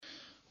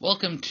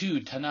Welcome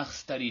to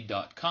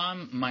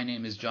TanachStudy.com. My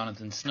name is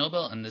Jonathan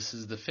Snowbell, and this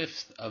is the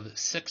fifth of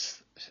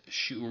six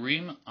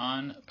shiurim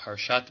on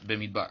Parshat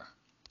Bemidbar.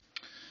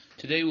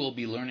 Today we'll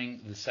be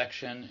learning the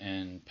section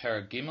in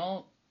Perek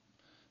Gimel,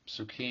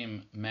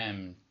 Psukim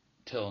Mem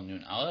till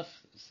Nun Aleph.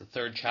 It's the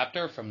third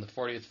chapter from the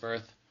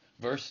 40th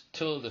verse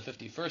till the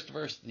 51st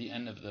verse, the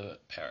end of the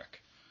Perek.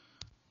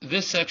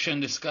 This section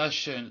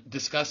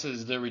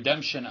discusses the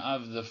redemption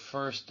of the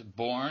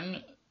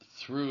firstborn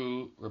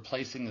through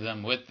replacing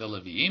them with the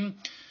Leviim,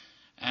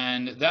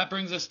 and that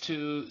brings us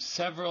to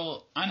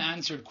several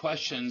unanswered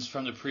questions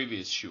from the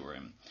previous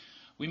Shurim.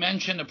 We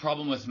mentioned a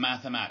problem with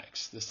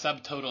mathematics. The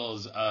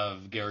subtotals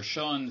of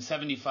Gershon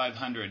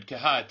 7,500,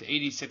 Kehat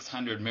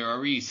 8,600,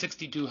 Merari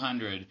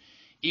 6,200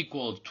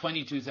 equaled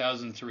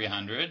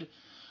 22,300,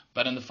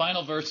 but in the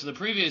final verse of the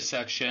previous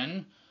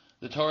section,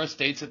 the Torah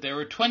states that there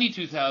were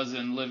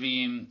 22,000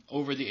 Leviim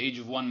over the age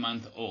of 1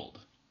 month old.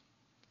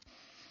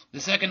 The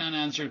second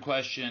unanswered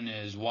question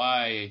is,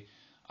 why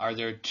are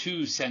there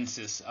two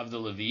census of the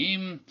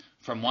Leviim,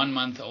 from 1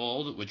 month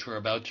old, which we're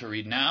about to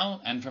read now,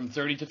 and from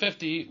 30 to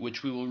 50,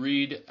 which we will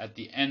read at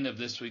the end of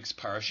this week's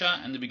parasha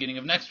and the beginning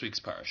of next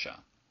week's parasha?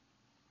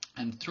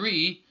 And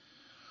three,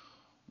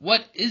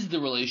 what is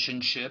the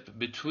relationship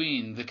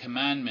between the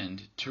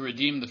commandment to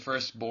redeem the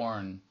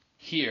firstborn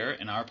here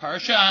in our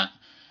parasha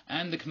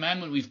and the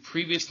commandment we've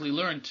previously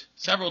learnt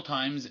several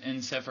times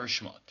in Sefer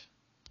Shmot?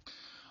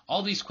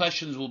 All these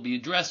questions will be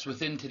addressed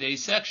within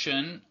today's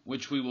section,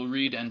 which we will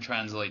read and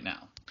translate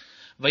now.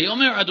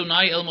 Vayomer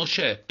Adonai el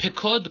Moshe,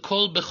 Pekod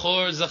kol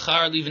bechor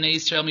zachar livnei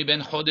Yisrael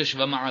miben chodesh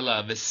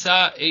v'ma'ala,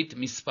 v'sa et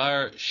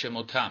mispar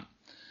shemotam.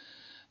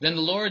 Then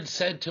the Lord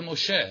said to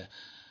Moshe,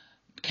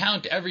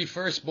 count every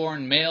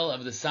firstborn male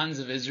of the sons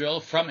of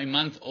Israel from a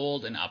month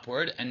old and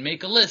upward, and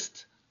make a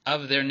list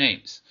of their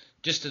names.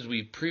 Just as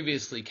we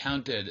previously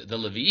counted the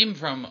Leviim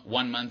from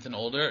 1 month and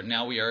older,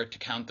 now we are to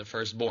count the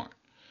firstborn.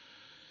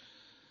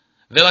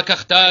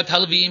 ולקחת את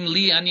הלוויים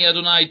לי אני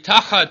אדוני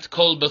תחת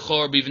כל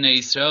בכור בבני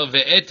ישראל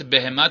ואת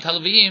בהמת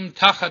הלוויים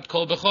תחת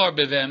כל בכור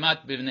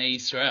בבהמת בבני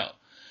ישראל.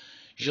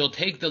 You'll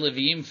take the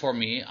Leviim for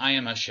me, I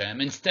am Hashem,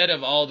 instead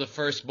of all the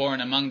firstborn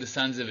among the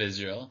sons of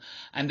Israel,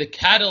 and the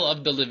cattle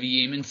of the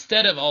Leviim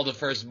instead of all the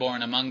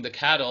firstborn among the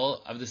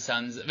cattle of the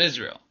sons of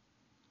Israel.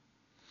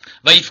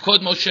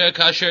 ויפקוד משה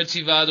כאשר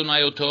ציווה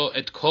אדוני אותו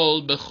את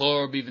כל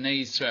בכור בבני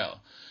ישראל.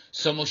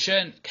 So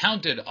Moshe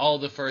counted all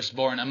the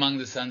firstborn among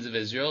the sons of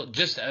Israel,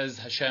 just as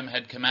Hashem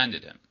had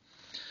commanded him.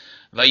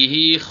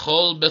 ויהי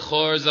כל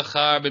בכור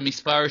זכר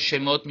במספר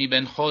שמות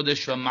מבין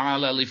חודש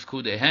ומעלה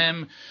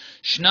לפקודיהם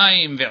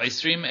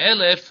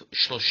 22,000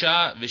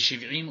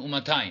 3,070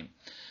 ו200.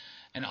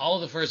 And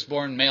all the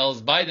firstborn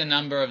males by the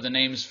number of the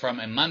names from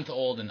a month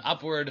old and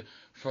upward,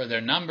 for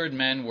their numbered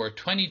men were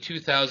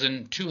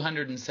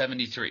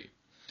 22,273.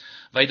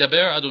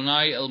 וידבר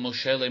אדוני אל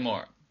משה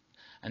לאמור.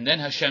 And then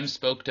Hashem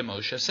spoke to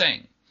Moshe,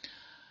 saying,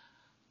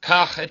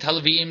 קח את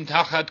הלוויים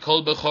תחת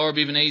כל בכור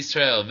בבני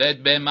ישראל,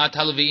 ואת בהמת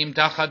הלוויים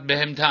תחת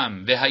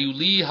בהמתם, והיו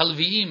לי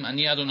הלוויים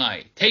אני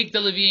אדוני. Take the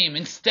Leviim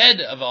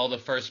instead of all the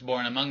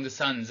firstborn among the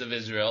sons of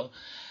Israel,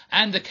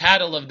 and the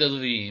cattle of the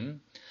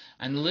Leviim,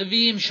 and the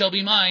Leviim shall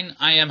be mine,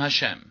 I am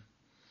Hashem.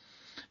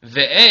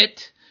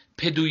 ואת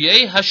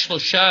פדויי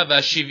השלושה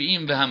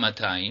והשבעים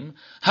והמאתיים,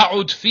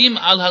 העודפים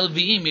על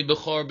הלוויים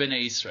מבכור בני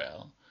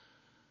ישראל.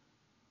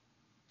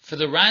 For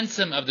the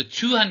ransom of the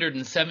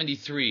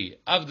 273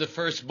 of the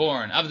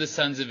firstborn of the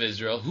sons of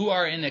Israel, who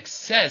are in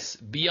excess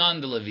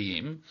beyond the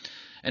Leviim.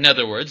 In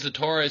other words, the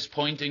Torah is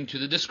pointing to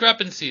the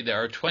discrepancy.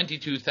 There are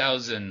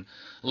 22,000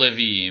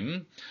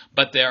 Leviim,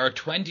 but there are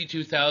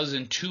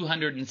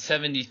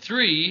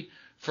 22,273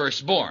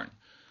 firstborn.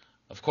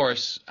 Of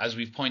course, as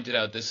we've pointed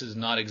out, this is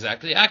not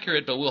exactly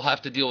accurate, but we'll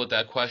have to deal with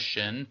that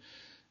question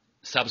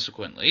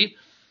subsequently.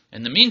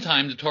 In the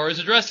meantime, the Torah is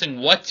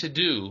addressing what to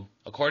do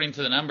according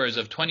to the numbers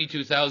of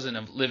 22,000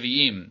 of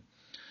Leviim,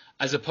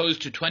 as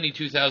opposed to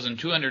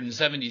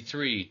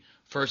 22,273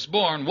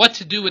 firstborn, what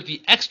to do with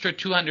the extra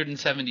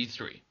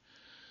 273.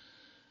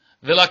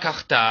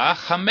 ולקחת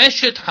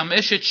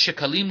חמשת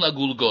שקלים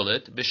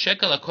לגולגולת,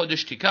 בשקל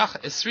הקודש תיקח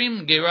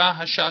 20 גרה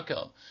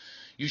השקל.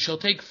 You shall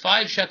take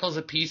 5 shekels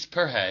apiece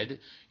per head.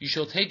 You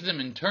shall take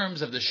them in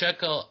terms of the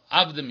shekel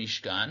of the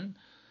Mishkan.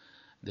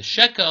 The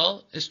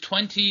shekel is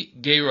 20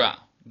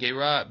 gera.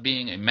 Gera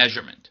being a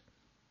measurement.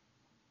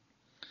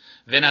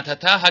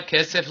 ונתת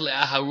הכסף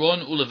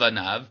לאהרון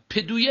ולבניו,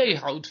 פדויי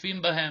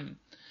העוטפים בהם.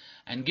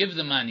 And give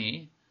the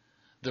money,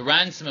 the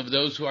ransom of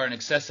those who are in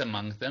excess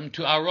among them,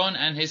 to Aaron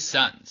and his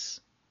sons.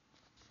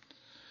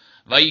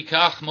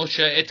 ויקח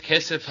משה את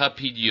כסף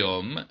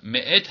הפדיום,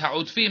 מאת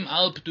העוטפים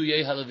על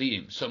פדויי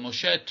הלוויים. So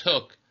Moshe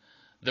took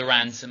the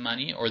ransom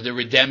money, or the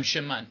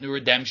redemption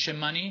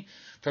money,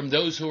 from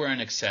those who were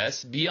in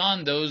excess,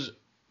 beyond those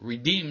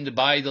redeemed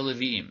by the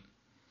Leviim.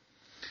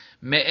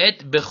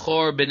 מאת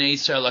בכור בני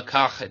ישראל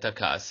לקח את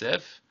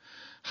הכסף,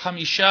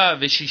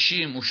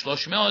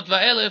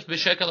 65,300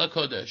 בשקל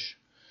הקודש.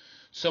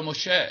 So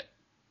Moshe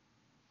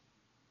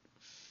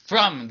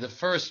from the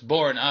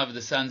firstborn of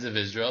the sons of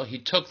Israel, he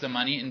took the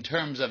money in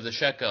terms of the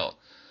shekel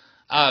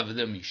of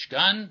the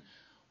Mishkan,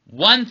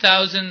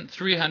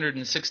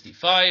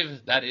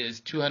 1,365, that is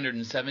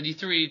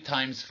 273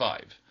 times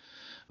 5.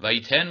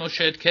 Vayiten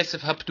Moshe et kesef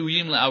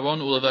haptuyim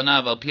le'Aaron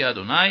u'levanav al pi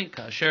Adonai,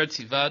 ka'asher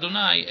tziva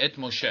Adonai et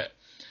Moshe.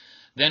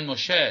 Then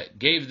Moshe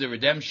gave the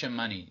redemption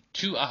money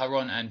to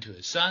Aharon and to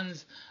his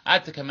sons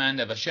at the command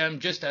of Hashem,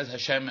 just as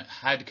Hashem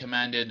had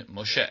commanded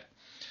Moshe.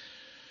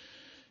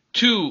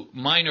 Two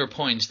minor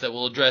points that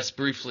we'll address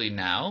briefly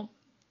now.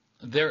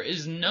 There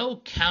is no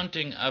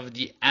counting of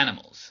the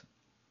animals,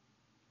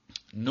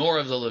 nor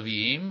of the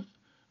Leviim,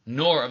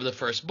 nor of the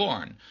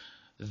firstborn,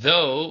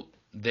 though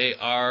they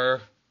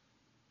are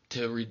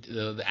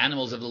the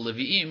animals of the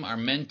Leviim are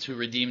meant to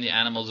redeem the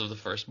animals of the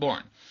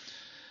firstborn.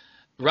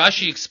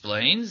 Rashi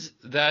explains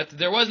that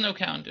there was no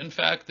count. In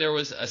fact, there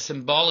was a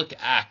symbolic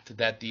act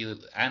that the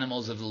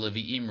animals of the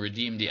Leviim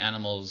redeemed the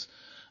animals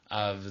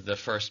of the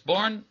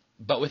firstborn,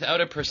 but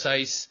without a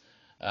precise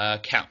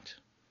count.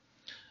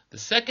 The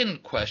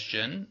second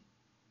question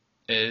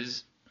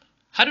is,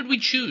 how did we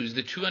choose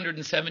the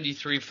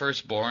 273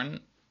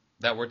 firstborn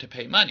that were to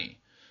pay money?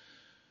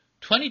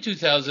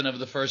 22,000 of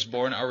the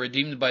firstborn are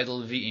redeemed by the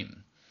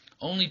Leviim.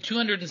 Only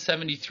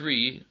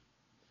 273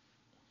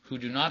 who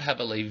do not have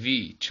a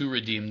Levi to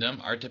redeem them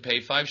are to pay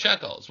 5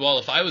 shekels. Well,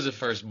 if I was a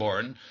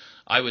firstborn,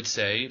 I would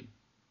say,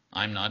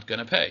 I'm not going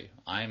to pay.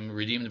 I'm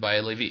redeemed by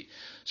a Levi.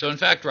 So in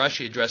fact,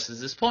 Rashi addresses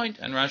this point,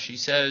 and Rashi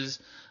says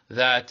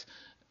that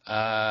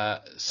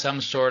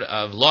some sort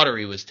of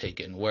lottery was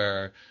taken,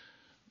 where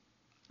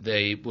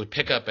they would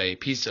pick up a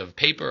piece of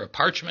paper, a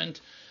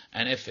parchment,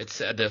 and if it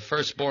said the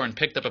firstborn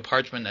picked up a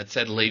parchment that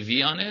said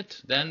Levi on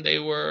it, then they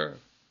were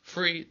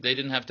free. They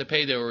didn't have to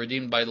pay. They were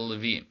redeemed by the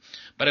Levi.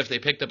 But if they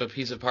picked up a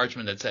piece of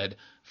parchment that said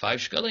 5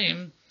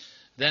 shekalim,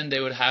 then they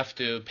would have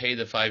to pay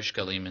the 5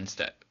 shekalim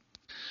instead.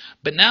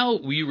 But now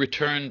we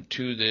return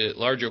to the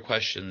larger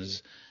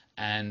questions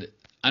and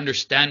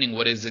understanding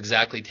what is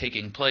exactly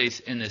taking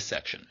place in this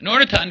section. In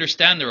order to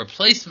understand the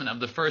replacement of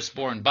the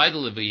firstborn by the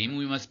Leviim,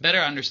 we must better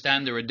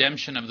understand the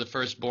redemption of the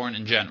firstborn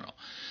in general.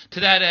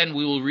 To that end,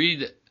 we will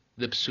read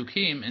the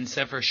psukim in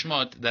Sefer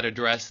Shmot that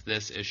address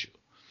this issue.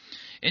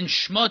 In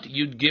Shmot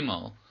Yud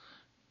Gimel,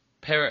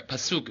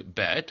 Pasuk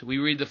Bet, we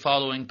read the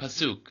following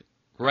pasuk,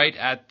 right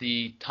at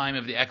the time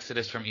of the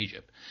Exodus from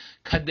Egypt.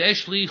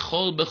 Kadesh li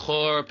chol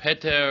bechor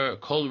peter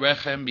kol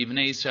rechem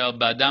bivnei Yisrael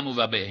ba'adam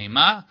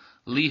u'ba'behema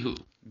lihu.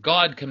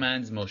 God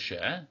commands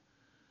Moshe,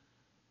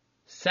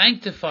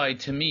 sanctify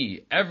to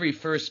me every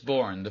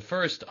firstborn, the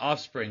first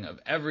offspring of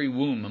every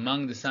womb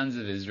among the sons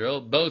of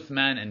Israel, both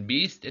man and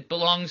beast, it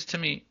belongs to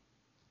me.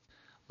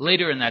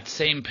 Later in that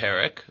same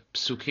parak,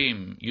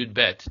 Psukim Yud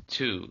Bet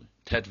 2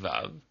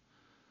 Tetvav,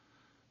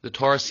 the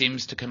Torah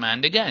seems to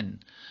command again.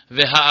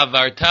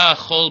 V'ha'avarta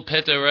chol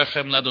peter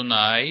rechem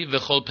ladonai,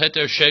 v'chol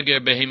peter sheger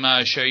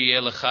behema asher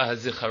yeh lecha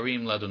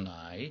hazicharim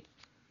ladonai.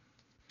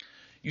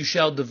 You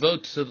shall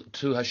devote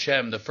to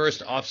Hashem the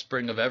first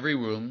offspring of every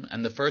womb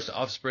and the first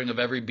offspring of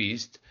every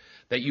beast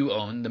that you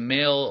own. The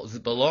males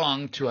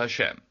belong to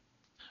Hashem.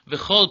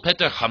 V'chol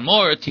peter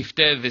chamor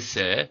tifteh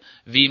v'seh,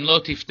 v'im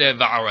lo tifteh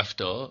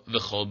v'arafto,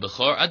 v'chol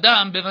bechor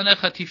adam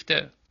bevanecha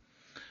tifteh.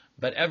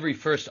 But every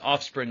first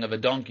offspring of a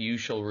donkey you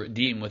shall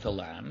redeem with a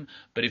lamb,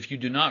 but if you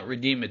do not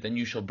redeem it, then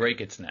you shall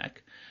break its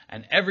neck.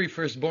 And every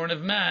firstborn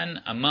of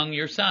man among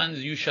your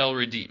sons you shall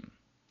redeem.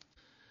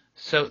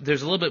 So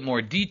there's a little bit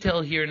more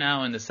detail here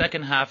now in the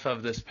second half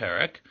of this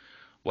parak,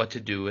 what to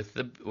do with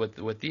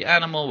the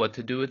animal, what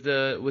to do with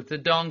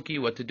the donkey,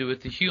 what to do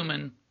with the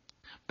human.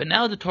 But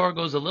now the Torah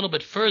goes a little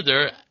bit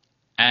further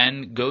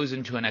and goes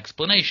into an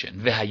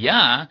explanation.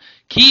 V'haya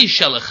ki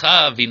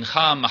shalecha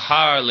vincha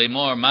mahar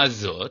lemor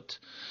mazot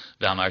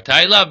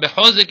v'amarta elav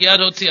bechozek yad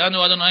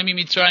hotzianu Adonai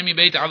mimitzrayim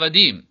mibeit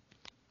avadim.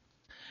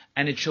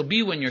 And it shall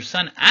be when your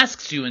son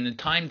asks you in the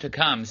time to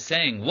come,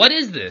 saying, what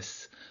is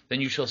this?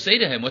 Then you shall say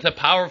to him, with a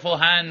powerful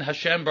hand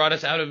Hashem brought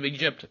us out of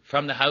Egypt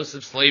from the house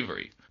of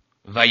slavery.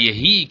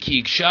 Vayehi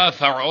ki iksha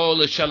Pharaoh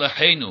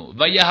l'shalachenu,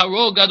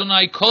 vayeharog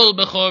Adonai kol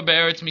bechor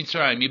be'eretz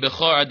Mitzrayim,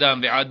 mi-bechor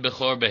adam ve'ad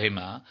bechor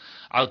behema,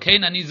 al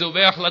kein ani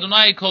zoveach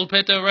l'Adonai kol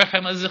peter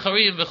rechem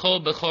hazicharim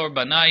v'chol bechor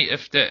banai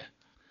efteh.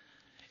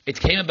 It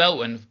came about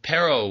when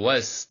Pharaoh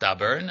was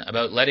stubborn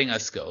about letting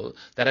us go,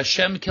 that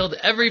Hashem killed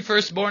every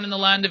firstborn in the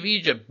land of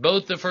Egypt,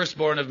 both the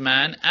firstborn of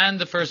man and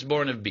the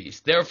firstborn of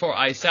beast. Therefore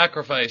I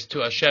sacrificed to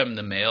Hashem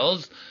the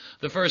males,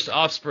 the first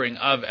offspring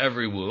of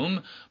every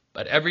womb,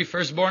 but every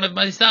firstborn of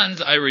my sons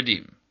I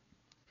redeem.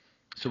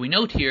 So we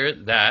note here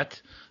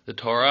that the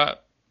Torah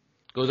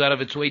goes out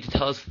of its way to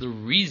tell us the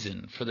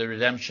reason for the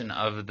redemption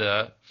of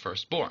the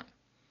firstborn.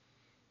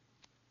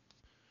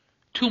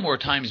 2 more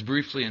times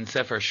briefly in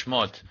Sefer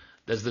Shmot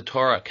does the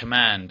Torah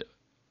command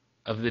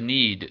of the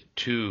need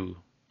to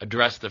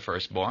address the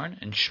firstborn.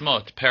 In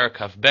Shmot,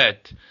 Parakaf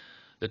Bet,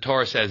 the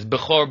Torah says,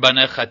 Bechor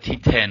banecha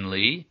titen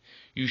li,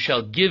 you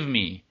shall give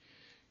me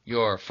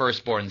your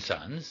firstborn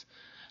sons.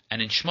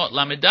 And in Shmot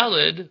Lamed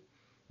Daled,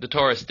 the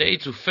Torah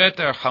states,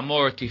 Ufeter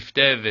chamor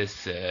tifteh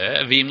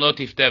v'seh, v'im lo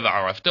tifteh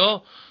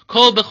v'arafto,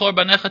 kol bechor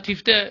banecha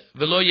tifteh,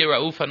 v'lo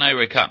yera'u fanai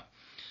rekam.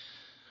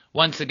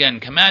 once again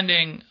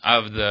commanding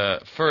of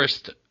the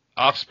first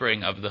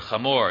offspring of the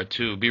chamor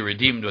to be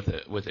redeemed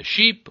with a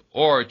sheep,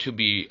 or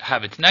to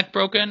have its neck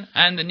broken,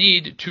 and the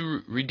need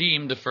to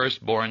redeem the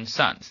firstborn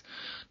sons.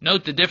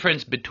 Note the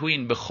difference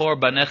between Bechor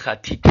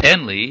banecha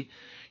titenli,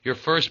 your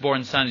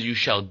firstborn sons you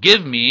shall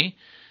give me,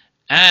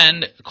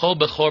 and Kol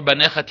Bechor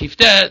banecha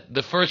tiftet,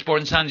 the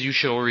firstborn sons you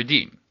shall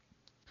redeem.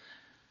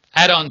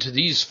 Add on to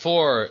these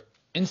four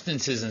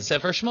instances in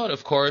Sefer Shemot,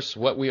 of course,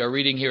 what we are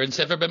reading here in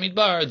Sefer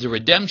Bamidbar, the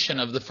redemption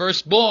of the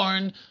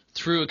firstborn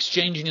through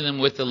exchanging them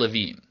with the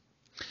Levim.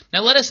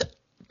 Now let us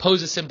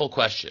pose a simple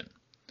question.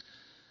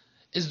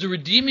 Is the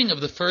redeeming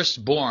of the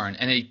firstborn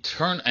an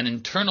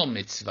eternal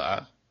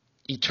mitzvah,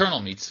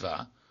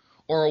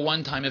 or a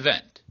one-time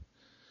event?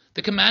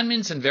 The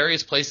commandments in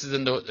various places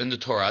in the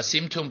Torah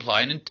seem to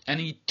imply an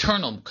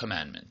eternal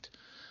commandment.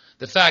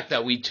 The fact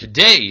that we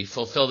today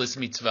fulfill this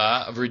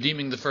mitzvah of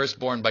redeeming the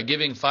firstborn by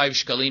giving 5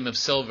 shkalim of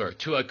silver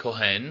to a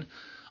kohen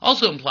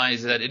also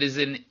implies that it is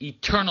an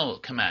eternal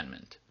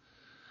commandment.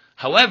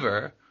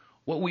 However,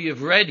 what we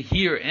have read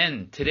here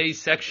in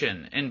today's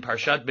section in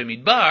Parshat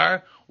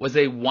Bamidbar was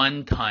a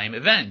one-time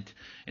event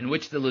in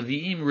which the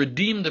Leviim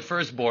redeemed the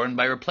firstborn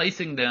by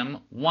replacing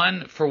them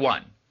one for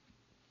one.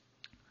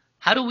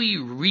 How do we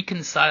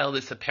reconcile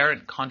this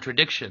apparent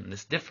contradiction,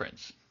 this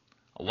difference?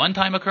 A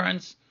one-time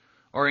occurrence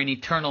or an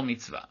eternal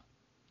mitzvah?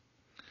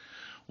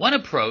 One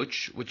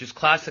approach, which is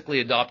classically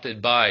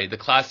adopted by the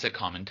classic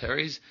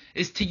commentaries,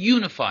 is to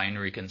unify and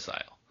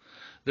reconcile.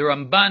 The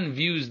Ramban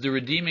views the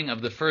redeeming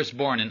of the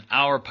firstborn in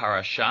our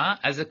parasha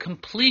as a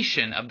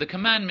completion of the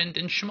commandment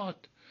in Shemot.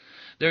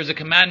 There is a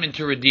commandment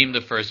to redeem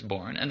the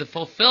firstborn, and the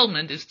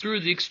fulfillment is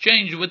through the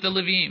exchange with the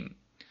Levim.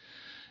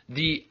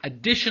 The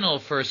additional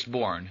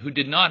firstborn, who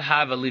did not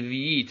have a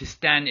Levi to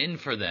stand in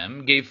for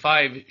them, gave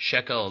 5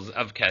 shekels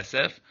of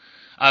kesef,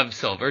 of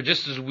silver,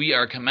 just as we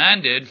are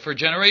commanded for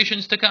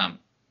generations to come.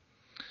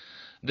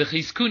 The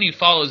Chizkuni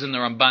follows in the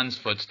Ramban's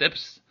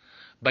footsteps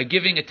by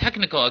giving a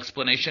technical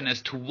explanation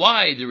as to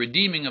why the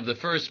redeeming of the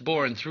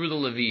firstborn through the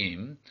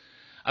Leviim,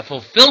 a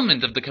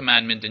fulfillment of the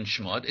commandment in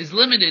Shemot, is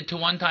limited to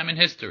one time in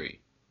history.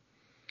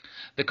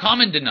 The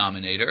common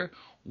denominator,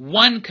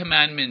 one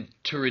commandment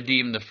to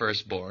redeem the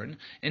firstborn,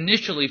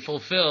 initially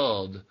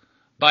fulfilled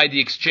by the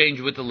exchange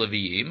with the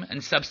Leviim,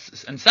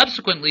 and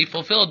subsequently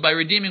fulfilled by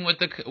redeeming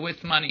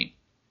with money.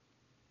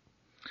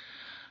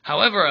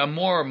 However, a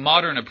more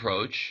modern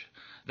approach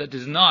that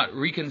does not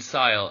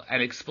reconcile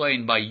and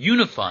explain by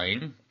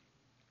unifying,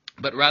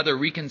 but rather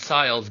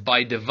reconciles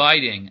by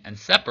dividing and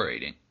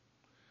separating.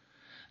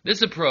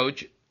 This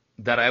approach,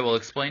 that I will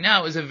explain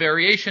now, is a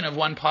variation of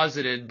one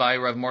posited by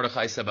Rav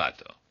Mordechai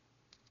Sabato.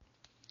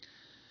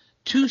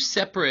 2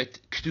 separate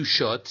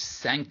kedushot,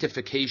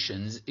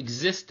 sanctifications,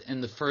 exist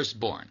in the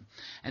firstborn,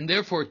 and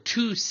therefore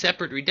 2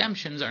 separate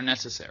redemptions are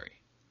necessary.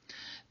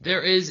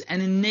 There is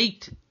an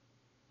innate,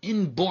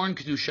 inborn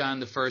kedusha in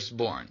the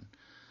firstborn,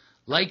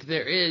 like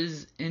there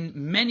is in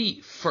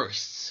many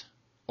firsts,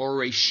 or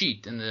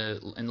reshit in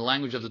the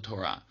language of the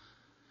Torah.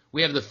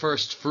 We have the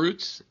first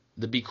fruits,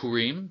 the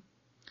bikurim.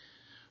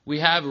 We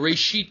have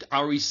reshit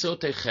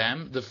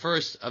arisotechem, the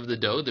first of the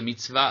dough, the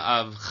mitzvah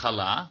of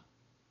challah.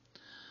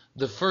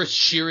 The first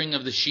shearing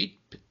of the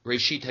sheep,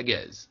 reshit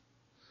hagez.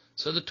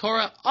 So the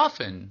Torah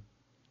often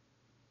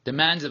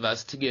demands of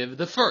us to give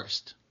the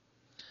first.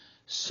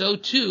 So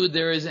too,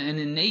 there is an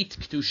innate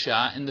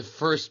kedusha in the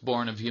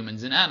firstborn of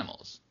humans and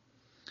animals.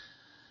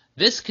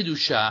 This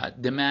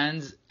kedusha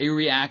demands a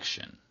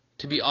reaction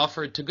to be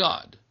offered to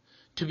God,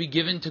 to be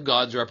given to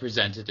God's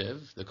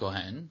representative, the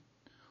Kohen,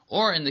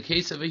 or in the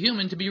case of a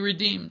human, to be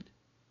redeemed.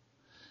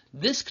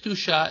 This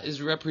kedusha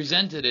is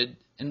represented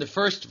in the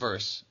first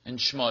verse in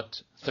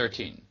Shemot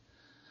 13.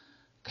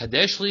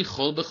 Kadesh li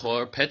chol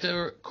bechor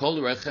peter kol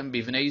rechem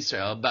bivnei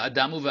Yisrael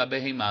ba'adamu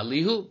va'behema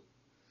lihu.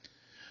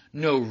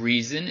 No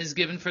reason is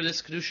given for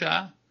this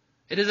kedusha.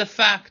 It is a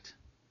fact.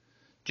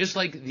 Just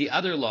like the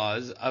other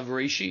laws of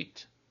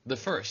Reshit, the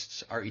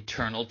firsts are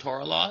eternal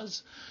Torah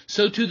laws,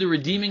 so too the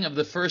redeeming of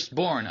the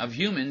firstborn of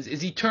humans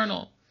is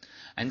eternal.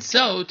 And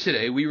so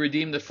today we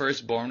redeem the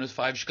firstborn with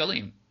 5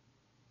 shkalim.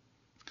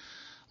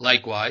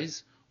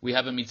 Likewise, we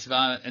have a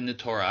mitzvah in the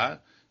Torah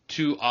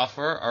to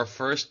offer our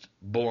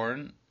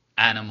firstborn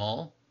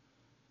animal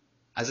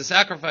as a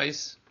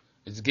sacrifice.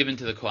 It's given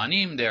to the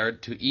Kohanim. They are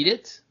to eat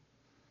it.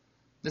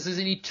 This is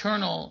an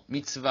eternal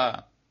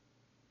mitzvah.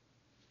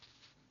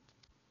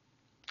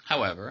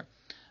 However,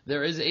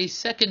 there is a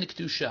second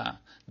kedusha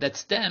that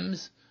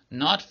stems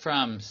not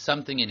from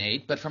something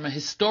innate, but from a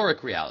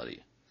historic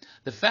reality.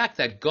 The fact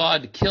that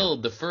God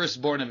killed the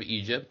firstborn of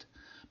Egypt,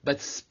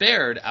 but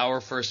spared our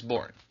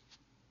firstborn.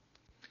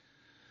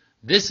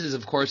 This is,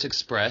 of course,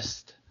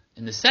 expressed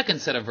in the second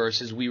set of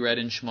verses we read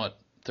in Shemot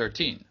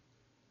 13.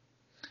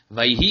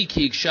 Vayhi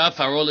ki iksha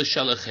Faro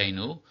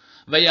l'shalachenu,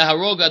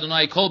 vayaharog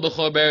Adonai kol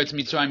bechor be'eretz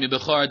Mitzrayim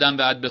bechor adam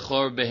ve'ad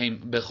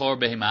bechor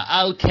behema.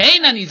 Al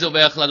kein ani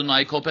zovech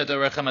l'Adonai kol peter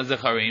rechem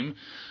hazecharim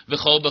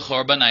v'chol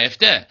bechor banai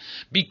efteh.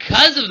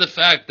 Because of the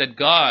fact that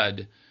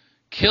God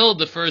killed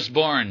the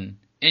firstborn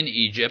in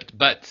Egypt,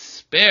 but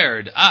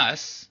spared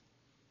us,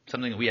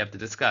 something that we have to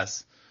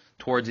discuss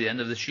towards the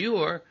end of the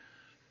shiur.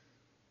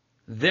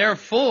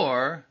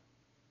 Therefore,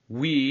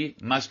 we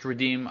must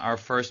redeem our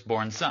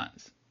firstborn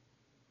sons.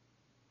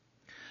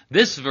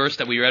 This verse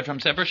that we read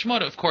from Sefer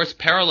Shemot, of course,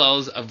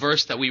 parallels a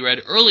verse that we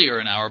read earlier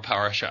in our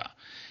parasha.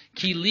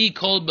 Ki li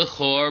kol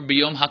bechor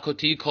biyom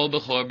hakoti kol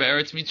bechor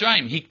be'eretz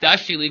Mitzrayim.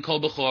 Hikdashti li kol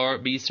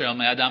bechor b'Yisrael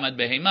me'adam ad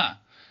behema.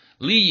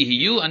 Li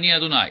yihiyu ani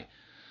Adonai.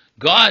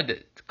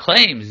 God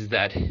claims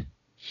that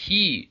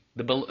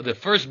the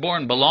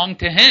firstborn, belonged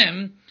to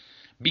him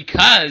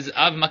because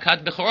of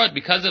makat bechorot,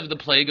 because of the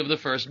plague of the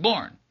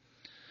firstborn.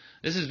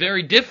 This is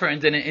very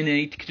different than an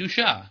innate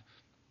kedusha.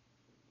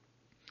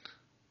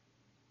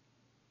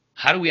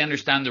 How do we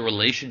understand the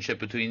relationship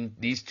between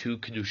these two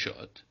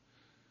kedushot?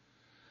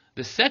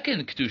 The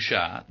second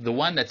kedusha, the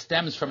one that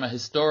stems from a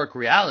historic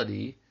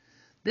reality,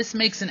 this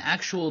makes an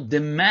actual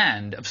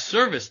demand of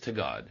service to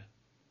God.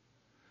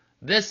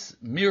 This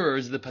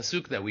mirrors the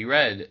pasuk that we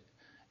read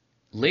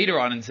later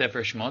on in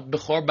Sefer Shemot,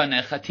 Bechor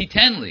banecha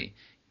titenli.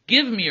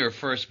 Give me your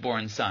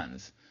firstborn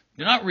sons.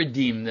 Do not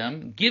redeem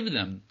them, give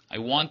them. I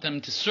want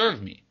them to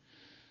serve me.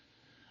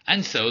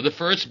 And so the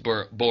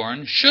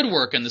firstborn should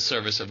work in the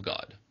service of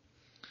God.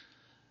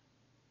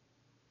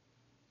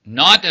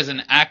 Not as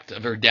an act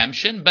of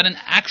redemption, but an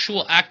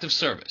actual act of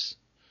service.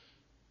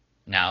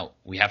 Now,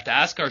 we have to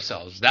ask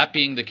ourselves, that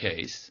being the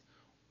case,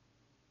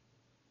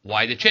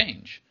 why the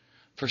change?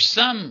 For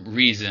some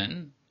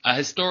reason, a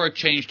historic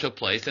change took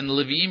place and the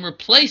Leviim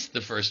replaced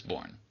the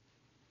firstborn.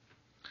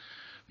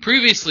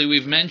 Previously,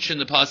 we've mentioned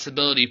the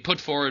possibility put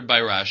forward by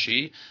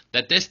Rashi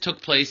that this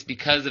took place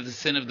because of the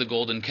sin of the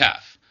golden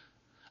calf,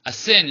 a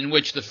sin in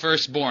which the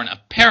firstborn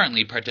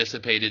apparently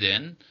participated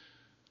in,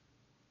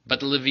 but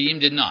the Leviim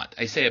did not.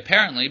 I say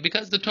apparently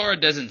because the Torah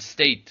doesn't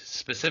state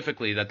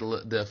specifically that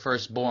the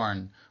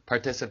firstborn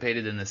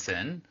participated in the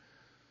sin,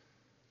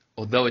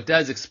 although it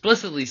does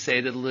explicitly say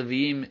that the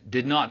Leviim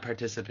did not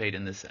participate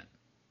in the sin.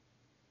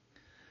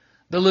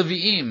 The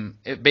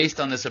Leviim, based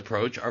on this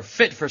approach, are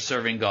fit for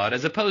serving God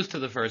as opposed to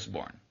the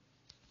firstborn.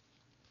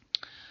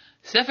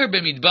 Sefer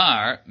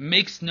Bemidbar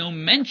makes no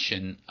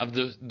mention of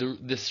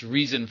this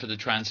reason for the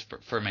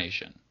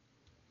transformation.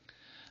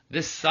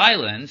 This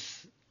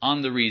silence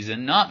on the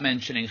reason, not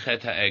mentioning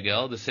Chet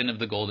HaEgel, the sin of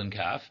the golden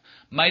calf,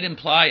 might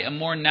imply a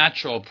more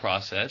natural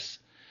process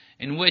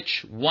in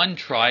which one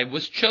tribe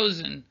was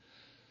chosen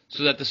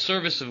so that the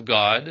service of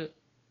God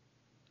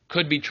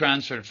could be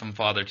transferred from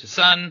father to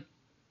son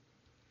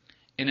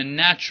in a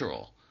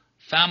natural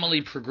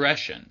family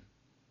progression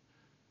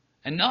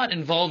and not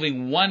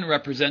involving one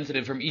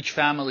representative from each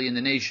family in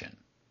the nation.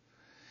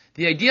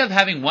 The idea of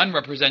having one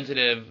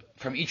representative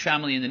from each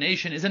family in the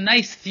nation is a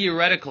nice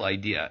theoretical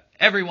idea.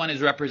 Everyone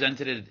is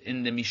represented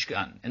in the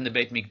Mishkan, in the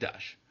Beit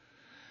Mikdash.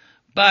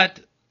 But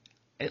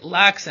it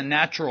lacks a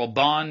natural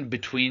bond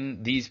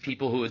between these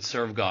people who would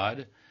serve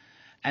God,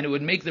 and it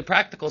would make the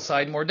practical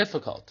side more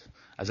difficult,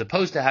 as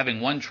opposed to having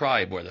one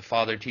tribe where the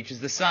father teaches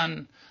the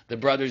son, the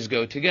brothers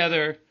go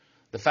together,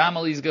 the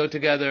families go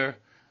together.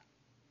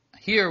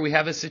 Here we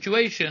have a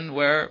situation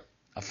where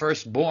a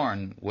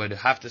firstborn would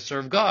have to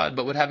serve God,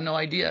 but would have no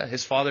idea.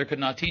 His father could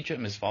not teach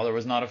him. His father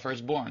was not a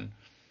firstborn.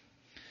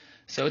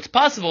 So it's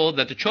possible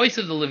that the choice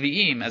of the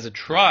Leviim as a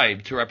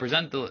tribe to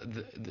represent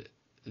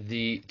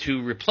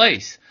to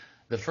replace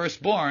the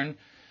firstborn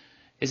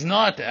is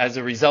not as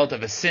a result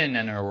of a sin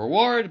and a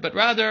reward, but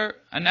rather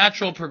a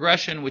natural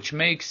progression which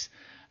makes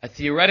a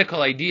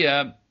theoretical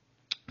idea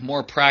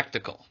more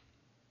practical.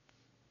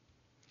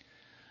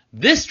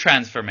 This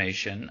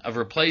transformation of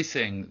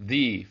replacing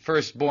the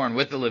firstborn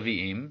with the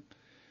Leviim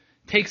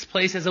takes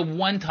place as a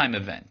one-time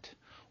event.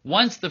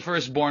 Once the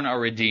firstborn are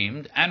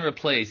redeemed and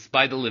replaced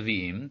by the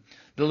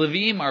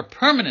Leviim are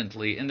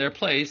permanently in their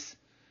place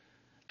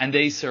and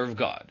they serve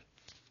God.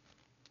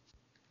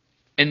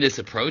 In this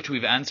approach,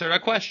 we've answered our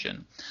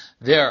question.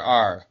 There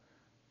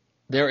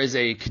is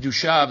a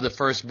kedusha of the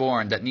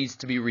firstborn that needs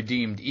to be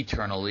redeemed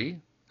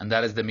eternally, and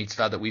that is the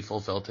mitzvah that we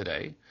fulfill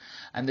today.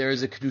 And there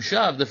is a kedusha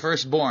of the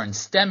firstborn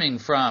stemming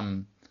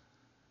from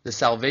the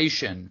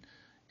salvation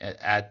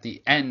at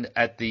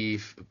the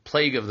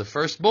plague of the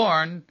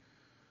firstborn,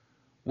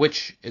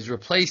 which is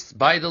replaced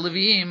by the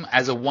Leviim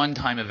as a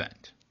one-time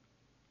event.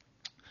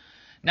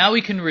 Now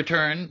we can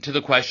return to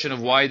the question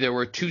of why there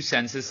were two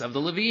census of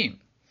the Leviim.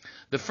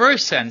 The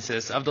first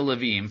census of the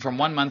Leviim from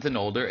 1 month and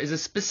older is a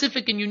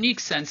specific and unique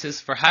census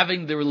for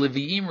having the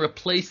Leviim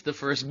replace the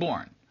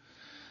firstborn.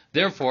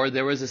 Therefore,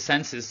 there was a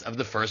census of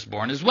the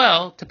firstborn as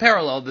well to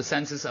parallel the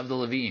census of the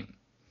Leviim.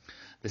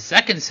 The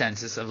second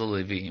census of the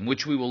Leviim,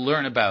 which we will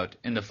learn about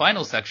in the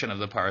final section of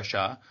the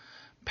parasha,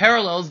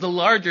 parallels the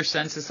larger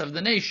census of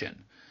the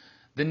nation.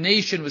 The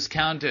nation was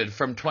counted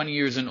from 20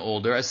 years and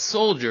older as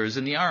soldiers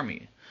in the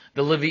army.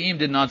 The Leviim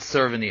did not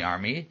serve in the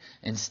army.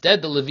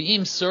 Instead, the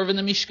Leviim serve in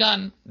the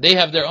Mishkan. They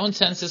have their own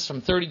census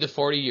from 30 to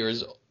 40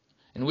 years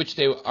in which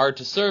they are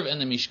to serve in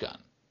the Mishkan.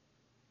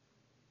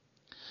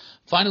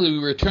 Finally, we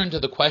return to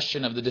the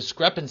question of the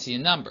discrepancy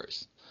in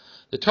numbers.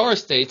 The Torah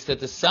states that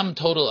the sum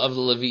total of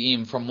the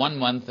Levi'im from 1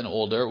 month and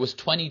older was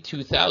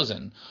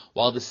 22,000,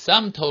 while the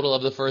sum total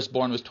of the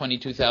firstborn was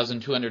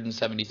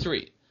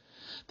 22,273.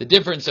 The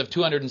difference of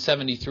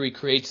 273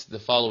 creates the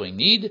following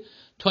need.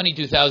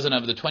 22,000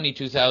 of the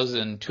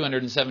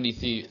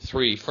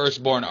 22,273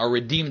 firstborn are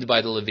redeemed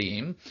by the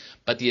Levi'im,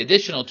 but the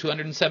additional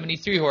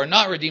 273 who are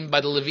not redeemed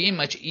by the Levi'im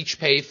must each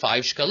pay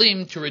 5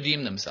 shkalim to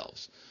redeem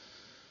themselves.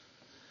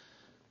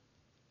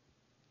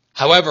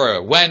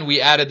 However, when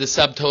we added the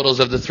subtotals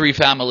of the 3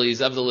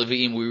 families of the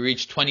Levi'im, we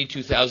reached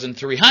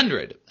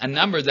 22,300, a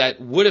number that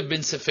would have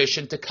been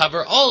sufficient to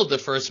cover all of the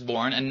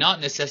firstborn and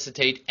not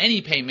necessitate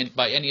any payment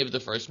by any of the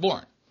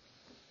firstborn.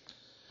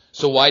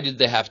 So why did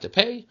they have to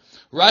pay?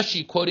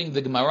 Rashi, quoting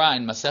the Gemara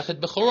in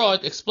Masechet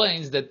Bechorot,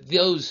 explains that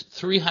those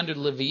 300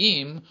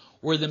 Levi'im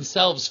were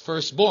themselves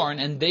firstborn,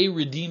 and they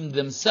redeemed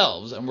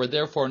themselves, and were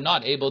therefore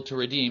not able to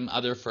redeem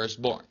other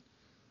firstborn.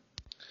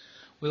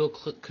 We'll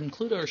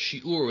conclude our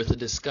shi'ur with a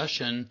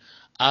discussion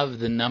of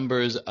the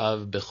numbers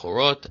of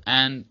Bechorot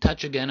and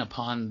touch again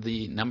upon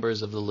the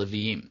numbers of the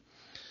Levi'im.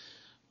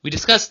 We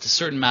discussed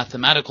certain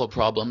mathematical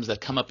problems that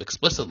come up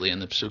explicitly in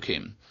the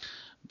Psukim.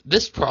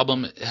 This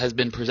problem has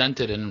been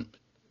presented in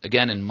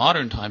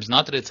modern times.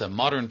 Not that it's a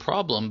modern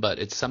problem, but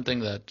it's something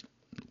that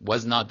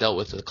was not dealt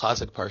with in the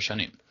classic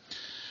Parshanim.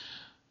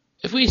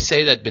 If we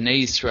say that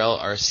Bnei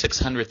Yisrael are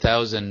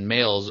 600,000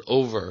 males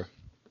over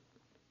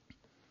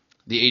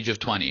the age of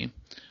 20,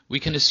 we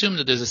can assume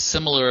that there's a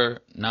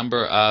similar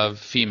number of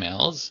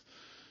females,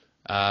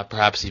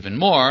 perhaps even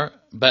more,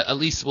 but at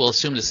least we'll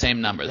assume the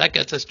same number. That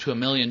gets us to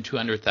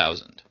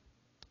 1,200,000.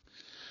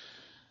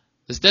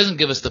 This doesn't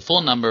give us the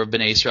full number of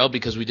Bnei Yisrael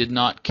because we did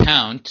not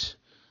count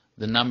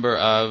the number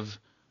of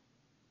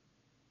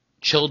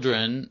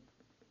children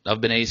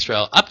of Bnei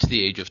Yisrael up to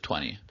the age of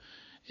 20.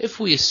 If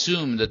we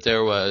assume that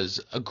there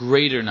was a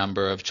greater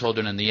number of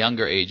children in the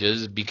younger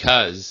ages,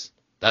 because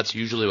that's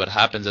usually what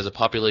happens as a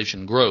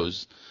population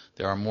grows,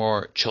 there are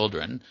more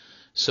children,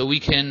 so we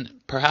can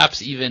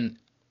perhaps even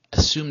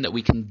assume that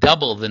we can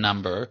double the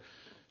number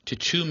to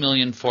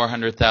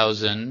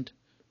 2,400,000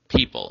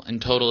 people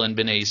in total in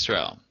Bnei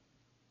Yisrael.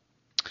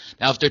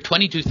 Now, if there are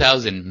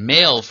 22,000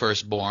 male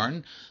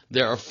firstborn,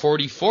 there are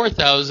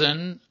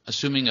 44,000,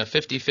 assuming a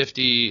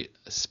 50-50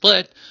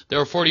 split, there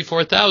are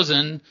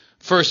 44,000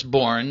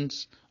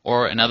 firstborns,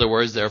 or in other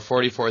words, there are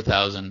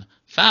 44,000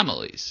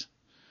 families.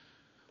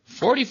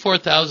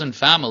 44,000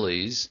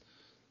 families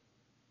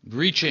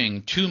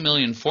reaching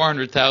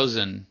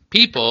 2,400,000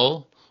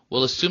 people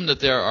will assume that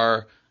there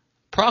are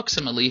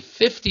approximately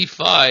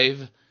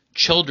 55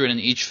 children in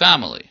each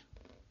family.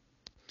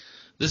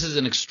 This is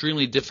an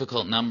extremely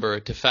difficult number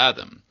to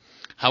fathom.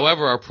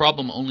 However, our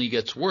problem only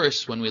gets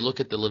worse when we look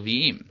at the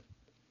Levi'im.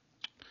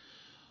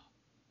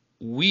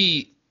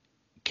 We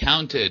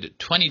counted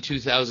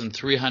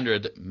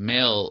 22,300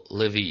 male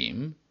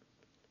Levi'im,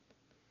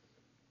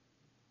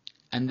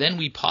 and then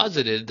we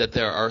posited that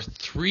there are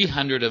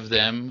 300 of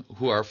them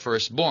who are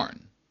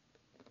firstborn.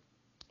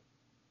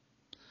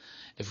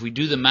 If we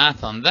do the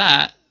math on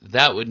that,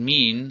 that would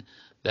mean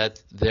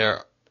that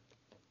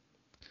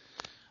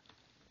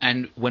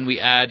and when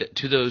we add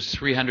to those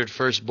 300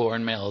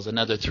 firstborn males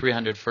another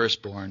 300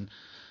 firstborn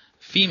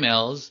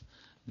females,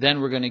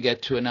 then we're going to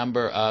get to a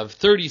number of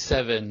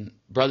 37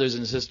 brothers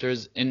and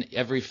sisters in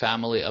every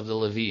family of the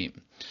Levi'im.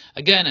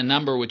 Again, a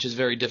number which is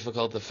very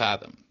difficult to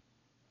fathom.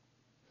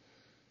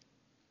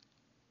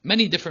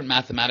 Many different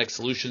mathematical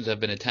solutions have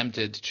been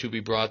attempted to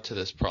be brought to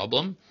this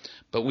problem,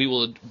 but we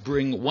will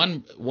bring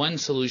one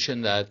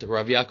solution that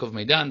Rav Yaakov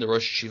Meidan, the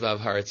Rosh Yeshiva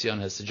of Har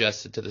Etzion, has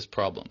suggested to this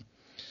problem.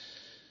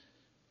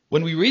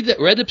 When we read the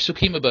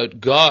Psukim about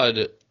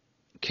God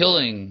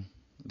killing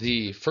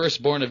the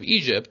firstborn of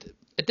Egypt,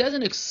 it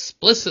doesn't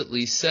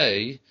explicitly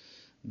say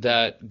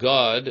that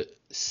God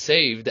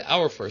saved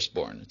our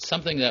firstborn. It's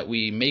something that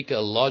we make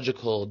a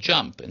logical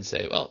jump and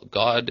say, well,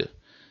 God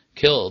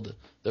killed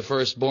the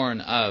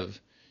firstborn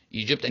of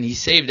Egypt, and he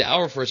saved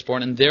our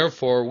firstborn, and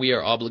therefore we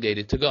are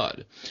obligated to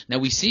God. Now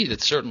we see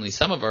that certainly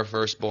some of our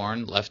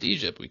firstborn left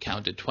Egypt. We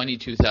counted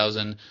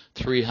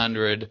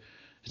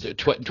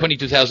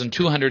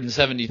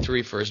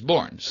 22,273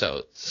 firstborn.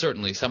 So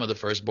certainly some of the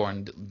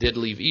firstborn did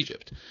leave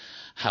Egypt.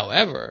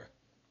 However,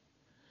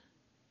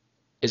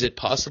 is it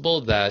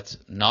possible that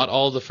not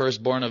all the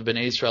firstborn of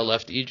Bnei Israel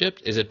left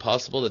Egypt? Is it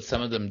possible that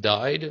some of them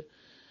died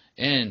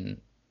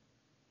in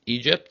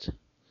Egypt?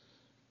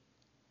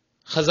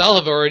 Chazal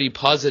have already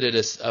posited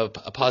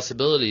a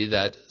possibility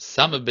that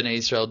some of Bnei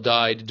Israel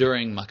died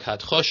during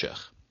Makat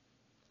Choshech,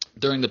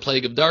 during the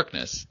plague of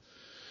darkness,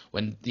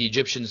 when the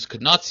Egyptians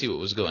could not see what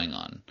was going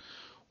on.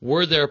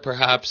 Were there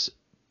perhaps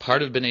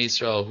part of Bnei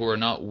Israel who were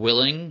not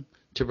willing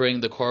to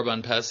bring the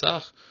Korban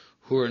Pesach,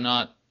 who were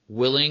not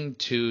willing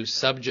to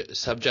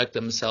subject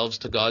themselves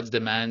to God's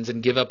demands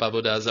and give up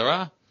Avodah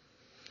Zarah?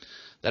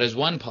 That is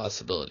one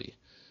possibility,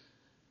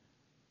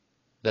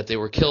 that they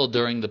were killed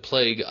during the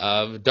plague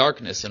of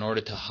darkness in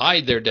order to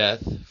hide their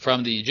death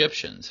from the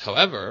Egyptians.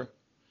 However,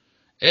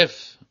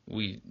 if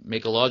we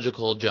make a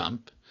logical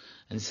jump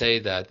and say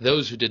that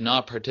those who did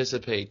not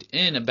participate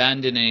in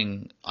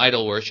abandoning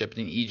idol worship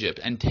in Egypt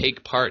and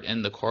take part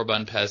in the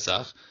Korban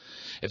Pesach,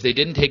 if they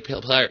didn't take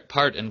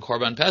part in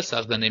Korban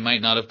Pesach, then they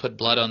might not have put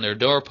blood on their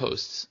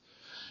doorposts.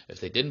 If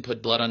they didn't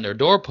put blood on their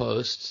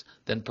doorposts,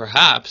 then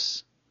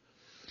perhaps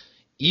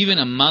even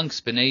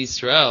amongst Bnei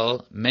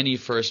Israel, many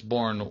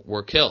firstborn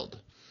were killed.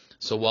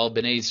 So while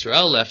Bnei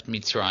Israel left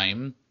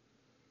Mitzrayim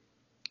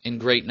in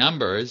great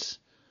numbers,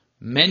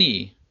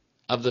 many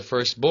of the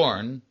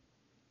firstborn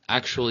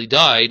actually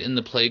died in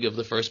the plague of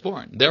the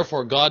firstborn.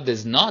 Therefore, God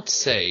does not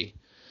say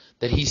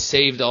that He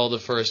saved all the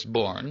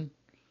firstborn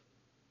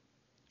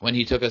when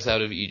He took us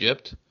out of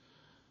Egypt,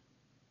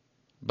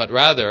 but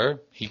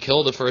rather, He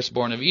killed the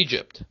firstborn of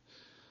Egypt.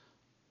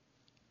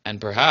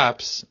 And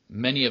perhaps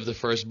many of the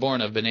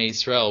firstborn of Bnei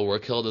Israel were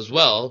killed as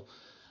well,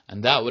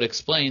 and that would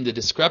explain the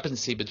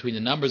discrepancy between the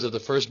numbers of the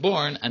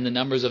firstborn and the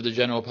numbers of the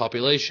general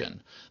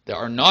population. There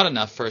are not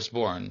enough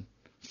firstborn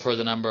for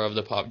the number of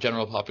the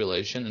general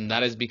population, and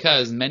that is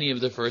because many of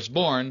the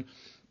firstborn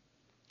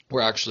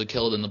were actually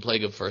killed in the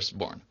plague of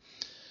firstborn.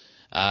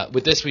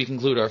 With this, we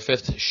conclude our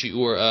fifth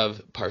shiur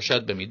of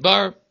Parshat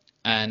Bamidbar,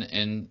 and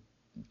in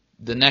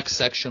the next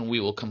section we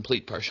will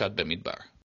complete Parshat Bamidbar.